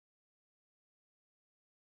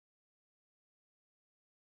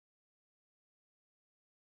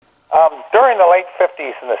During the late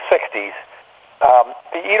 50s and the 60s,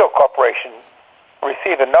 the Edo Corporation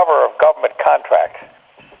received a number of government contracts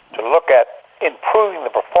to look at improving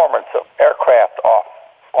the performance of aircraft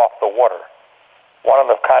off the water. One of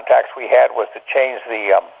the contracts we had was to change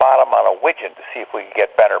the bottom on a widgeon to see if we could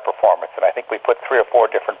get better performance, and I think we put 3 or 4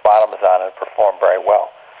 different bottoms on it and performed very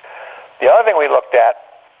well. The other thing we looked at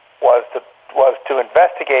was to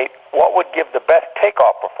investigate what would give the best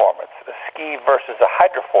takeoff performance, a ski versus a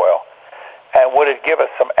hydrofoil, and would it give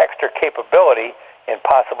us some extra capability in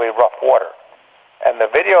possibly rough water. And the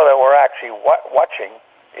video that we're actually watching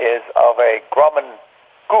is of a Grumman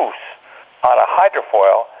Goose on a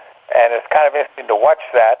hydrofoil, and it's kind of interesting to watch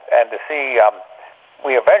that and to see.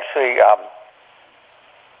 We eventually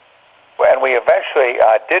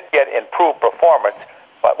did get improved performance,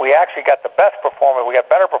 but we actually got the best performance. We got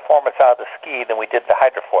better performance out of the ski than we did the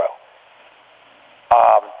hydrofoil.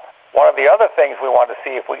 One of the other things we wanted to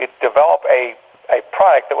see if we could develop a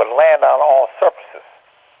product that would land on all surfaces.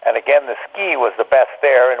 And again, the ski was the best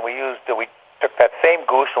there, and we took that same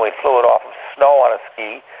Goose and we flew it off of snow on a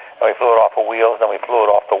ski, and we flew it off of wheels, and we flew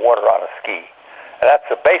it off the water on a ski. And that's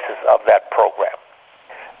the basis of that program.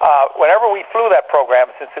 Whenever we flew that program,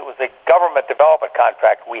 since it was a government development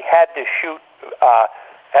contract, we had to shoot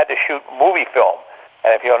movie film.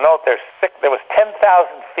 And if you'll note, there was 10,000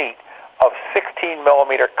 feet of 16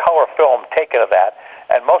 millimeter color film taken of that,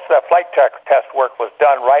 and most of that flight test work was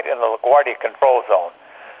done right in the LaGuardia control zone.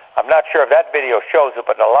 I'm not sure if that video shows it,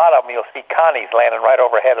 but in a lot of them you'll see Connies landing right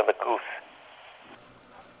overhead of the Goose.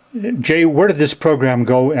 Jay, where did this program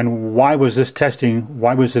go, and why was this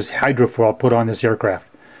hydrofoil put on this aircraft?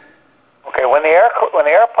 Okay, when the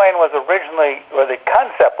airplane was originally, or the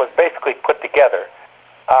concept was basically put together,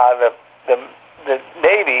 the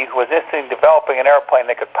Navy was interested in developing an airplane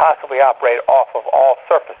that could possibly operate off of all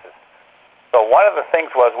surfaces. So one of the things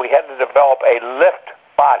was we had to develop a lift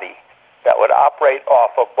body that would operate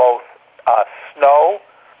off of both snow,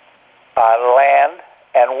 land,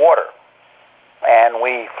 and water. And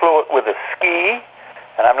we flew it with a ski,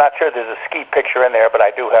 and I'm not sure there's a ski picture in there, but I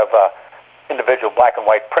do have individual black and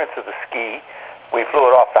white prints of the ski. We flew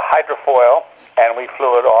it off the hydrofoil, and we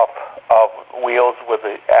flew it off of wheels with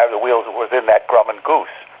the wheels was in that Grumman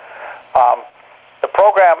Goose. The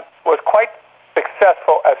program was quite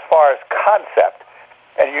successful as far as concept,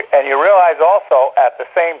 and you realize also at the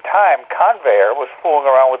same time Convair was fooling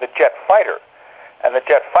around with the jet fighter, and the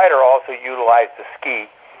jet fighter also utilized the ski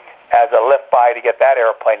as a lift by to get that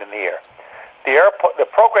airplane in the air. The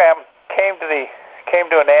program came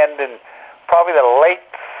to an end in probably the late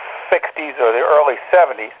 60s or the early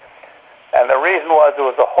 70s, and the reason was there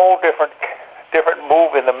was a whole different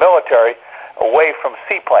move in the military away from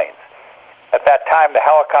seaplanes. At that time, the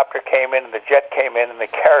helicopter came in, and the jet came in, and the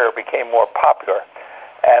carrier became more popular,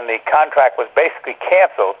 and the contract was basically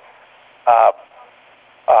canceled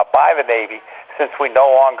by the Navy, since we no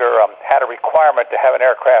longer had a requirement to have an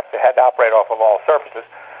aircraft that had to operate off of all surfaces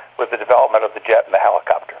with the development of the jet and the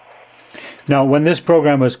helicopter. Now, when this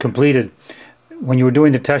program was completed, when you were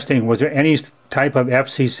doing the testing, was there any type of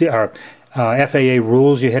FCC or FAA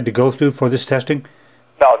rules you had to go through for this testing?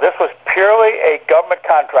 No, this was purely a government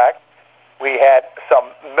contract. We had some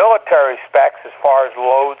military specs as far as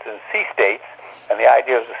loads and sea states, and the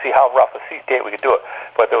idea was to see how rough a sea state we could do it.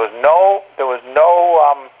 But there was no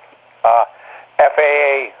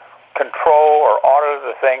FAA control or audit of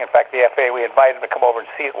the thing. In fact, the FAA, we invited them to come over and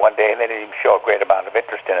see it one day, and they didn't even show a great amount of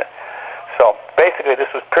interest in it. So basically, this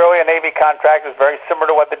was purely a Navy contract. It was very similar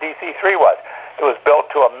to what the DC-3 was. It was built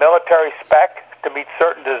to a military spec to meet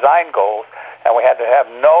certain design goals, and we had to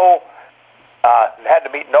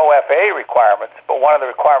meet no FAA requirements. But one of the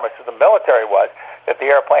requirements of the military was that the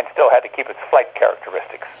airplane still had to keep its flight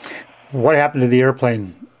characteristics. What happened to the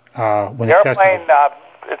airplane when the airplane?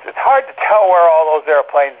 It's hard to tell where all those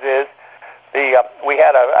airplanes is.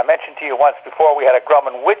 I mentioned to you once before, we had a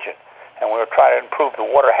Grumman widgeon, and we were trying to improve the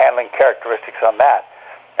water handling characteristics on that.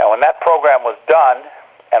 And when that program was done,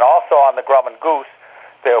 and also on the Grumman Goose,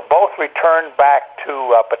 they were both returned back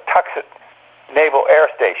to Patuxent Naval Air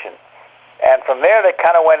Station. And from there, they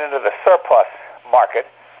kind of went into the surplus market.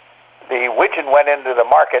 The widgeon went into the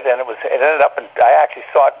market, and it ended up in, I actually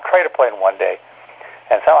saw it in Crater Plane one day.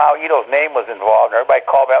 And somehow Ito's name was involved, and everybody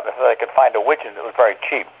called me up and said they could find a widgeon that was very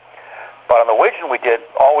cheap. But on the widgeon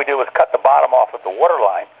all we did was cut the bottom off at the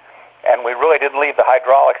waterline, and we really didn't leave the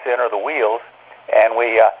hydraulics in or the wheels, and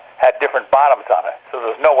we had different bottoms on it. So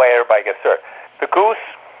there was no way everybody gets hurt. The Goose,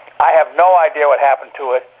 I have no idea what happened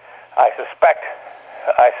to it. I suspect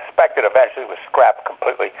it eventually was scrapped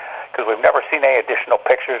completely, because we've never seen any additional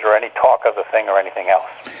pictures or any talk of the thing or anything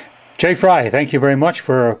else. Jay Fry, thank you very much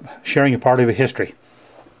for sharing a part of your history.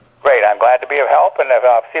 Great. I'm glad to be of help, and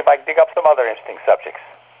see if I can dig up some other interesting subjects.